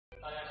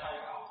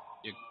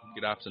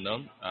Good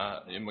afternoon.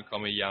 You may call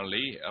me Yang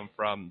Li. I'm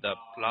from the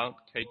Plant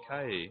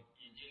KK.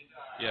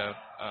 Yeah,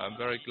 I'm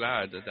very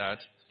glad that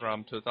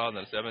from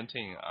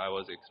 2017 I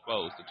was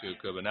exposed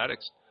to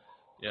Kubernetes.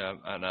 Yeah,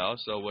 and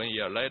also 1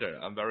 year later,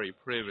 I'm very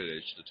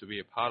privileged to be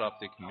a part of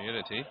the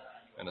community.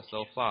 And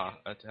so far,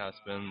 it has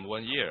been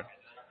 1 year.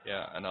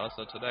 Yeah, and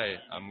also today,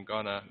 I'm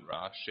gonna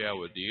share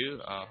with you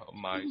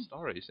my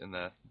stories in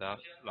the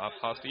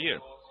past year.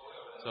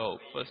 So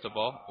first of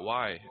all,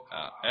 why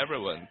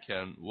everyone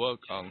can work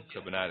on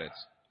Kubernetes?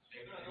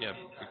 Yeah,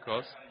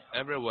 because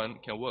everyone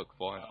can work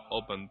for an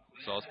open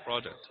source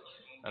project,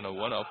 and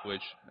one of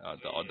which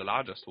the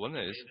largest one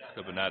is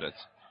Kubernetes.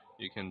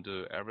 You can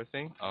do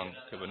everything on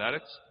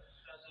Kubernetes,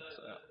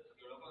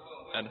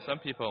 and some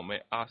people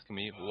may ask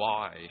me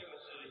why.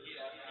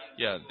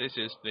 Yeah, this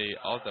is the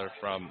author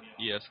from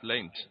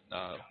ESLint.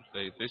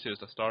 This is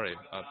the story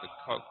of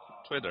the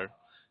Twitter.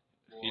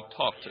 He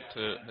talked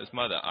to his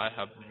mother. I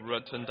have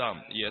written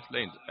down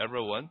ESLint.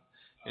 Everyone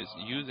is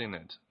using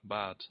it,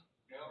 but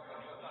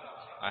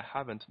I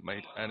haven't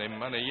made any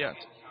money yet.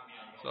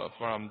 So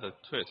from the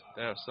tweet,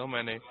 there are so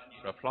many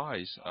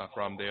replies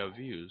from their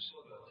views.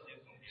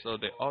 So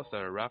the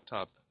author wrapped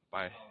up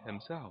by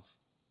himself.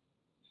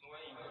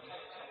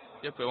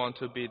 If we want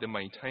to be the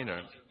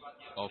maintainer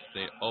of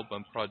the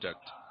open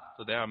project,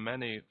 so there are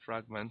many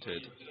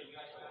fragmented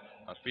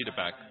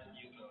feedback.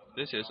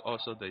 This is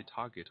also the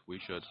target we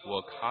should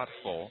work hard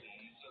for,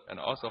 and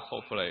also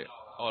hopefully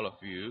all of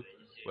you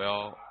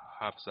will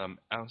have some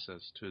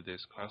answers to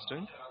this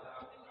question.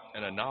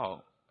 And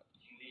now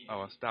I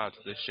will start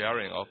the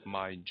sharing of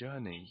my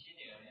journey.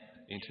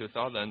 In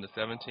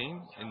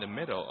 2017, in the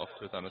middle of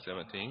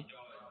 2017,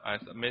 I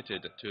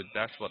submitted to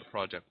Dashboard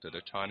Project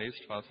the Chinese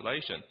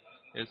translation.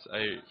 It's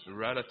a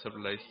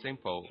relatively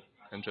simple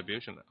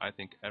contribution. I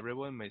think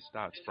everyone may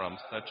start from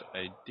such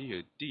a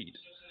deed.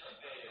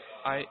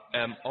 I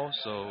am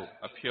also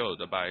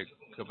appealed by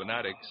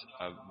Kubernetes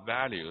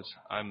values.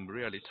 I'm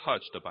really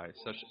touched by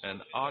such an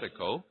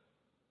article.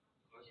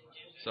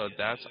 So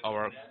that's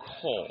our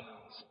core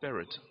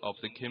spirit of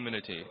the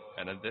community,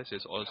 and this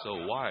is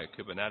also why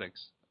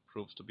Kubernetes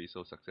proves to be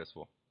so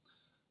successful.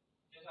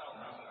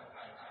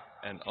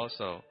 And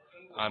also,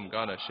 I'm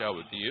gonna share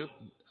with you,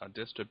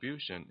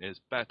 distribution is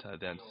better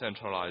than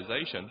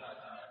centralization,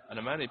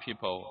 and many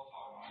people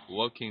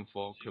working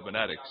for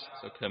Kubernetes,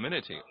 so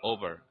community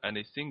over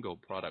any single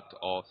product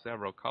or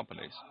several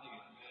companies.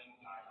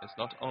 It's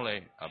not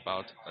only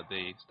about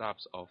the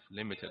steps of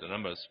limited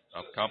numbers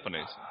of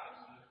companies,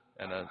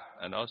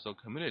 and also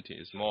community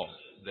is more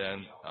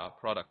than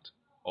product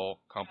or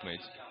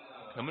companies.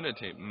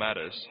 Community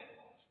matters.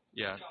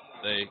 Yeah,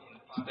 the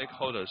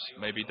stakeholders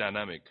may be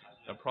dynamic.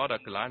 The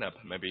product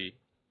lineup may be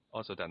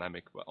also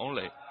dynamic, but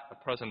only the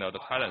personnel, the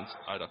talents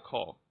are the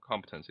core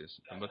competencies.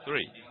 Number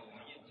 3,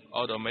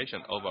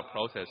 automation over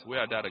process. We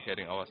are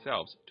dedicating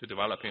ourselves to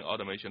developing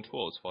automation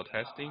tools for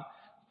testing,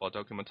 for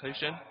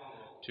documentation,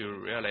 to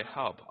really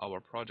help our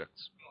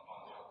projects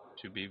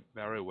to be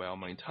very well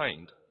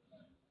maintained.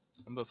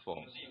 Number 4,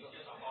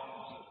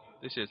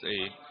 this is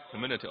a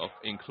community of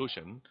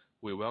inclusion.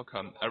 We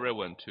welcome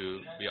everyone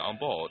to be on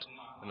board.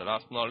 And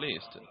last but not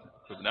least,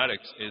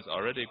 Kubernetes is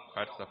already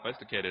quite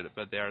sophisticated,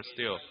 but there is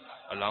still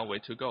a long way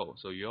to go.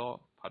 So your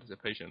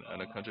participation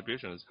and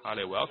contribution is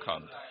highly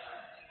welcomed.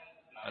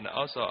 And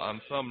also,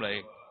 I'm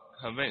firmly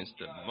convinced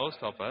that most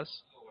of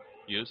us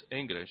use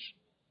English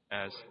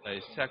as a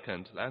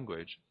second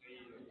language.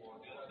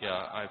 Yeah,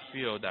 I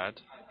feel that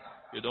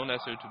you don't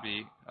necessarily to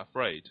be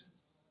afraid.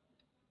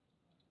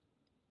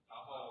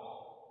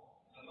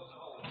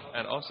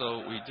 And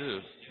also, we do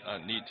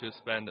need to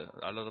spend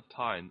a lot of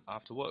time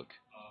after work.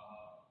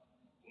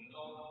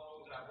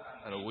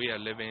 And we are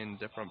living in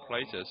different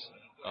places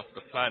of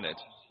the planet.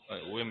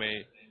 We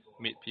may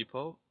meet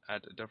people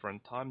at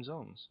different time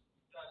zones.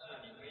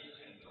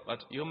 But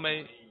you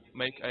may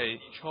make a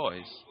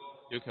choice.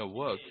 You can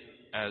work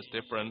as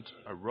different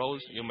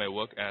roles. You may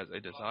work as a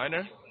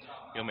designer.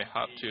 You may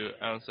have to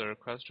answer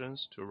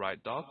questions, to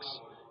write docs.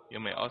 You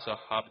may also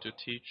have to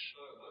teach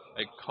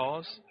a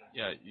course.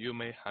 Yeah, you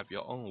may have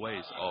your own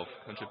ways of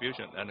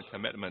contribution and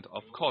commitment.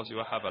 Of course, you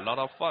will have a lot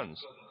of funds.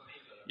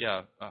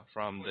 Yeah,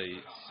 from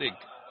the SIG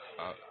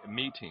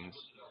meetings,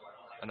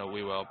 and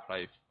we will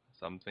play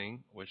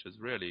something which is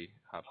really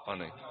have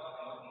funny.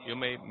 You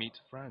may meet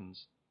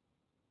friends,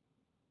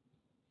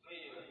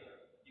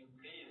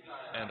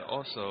 and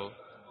also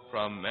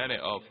from many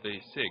of the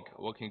SIG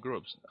working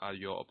groups are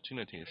your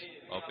opportunities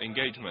of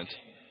engagement.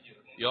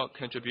 Your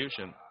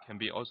contribution can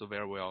be also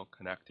very well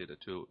connected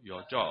to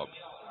your job.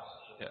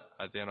 Yeah,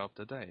 at the end of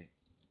the day,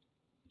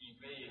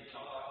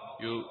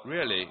 you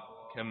really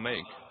can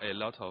make a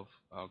lot of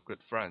good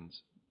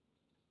friends.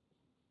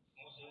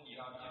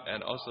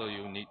 And also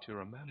you need to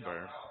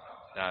remember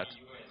that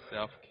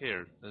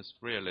self-care is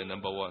really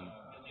number 1.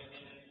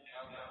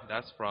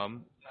 That's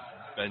from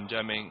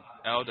Benjamin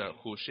Elder,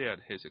 who shared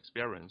his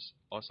experience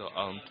also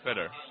on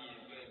Twitter.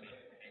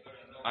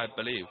 I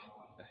believe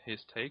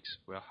his takes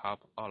will help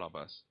all of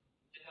us.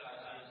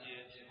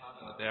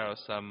 There are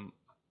some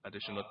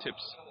additional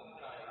tips.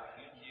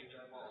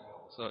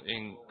 So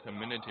in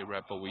community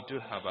repo, we do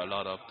have a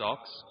lot of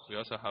docs. We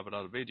also have a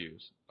lot of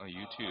videos on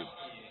YouTube.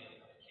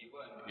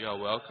 You are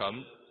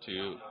welcome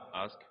to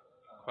ask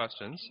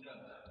questions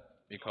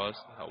because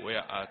we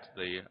are at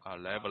the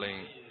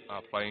leveling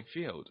playing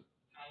field.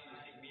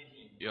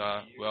 You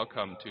are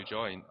welcome to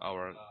join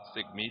our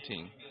SIG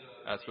meeting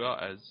as well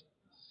as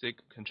SIG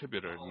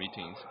contributor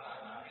meetings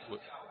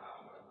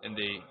on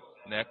the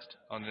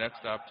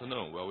next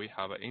afternoon, where we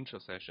have an intro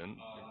session.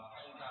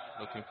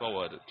 Looking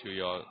forward to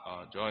your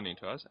joining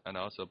to us, and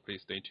also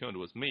please stay tuned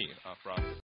with me from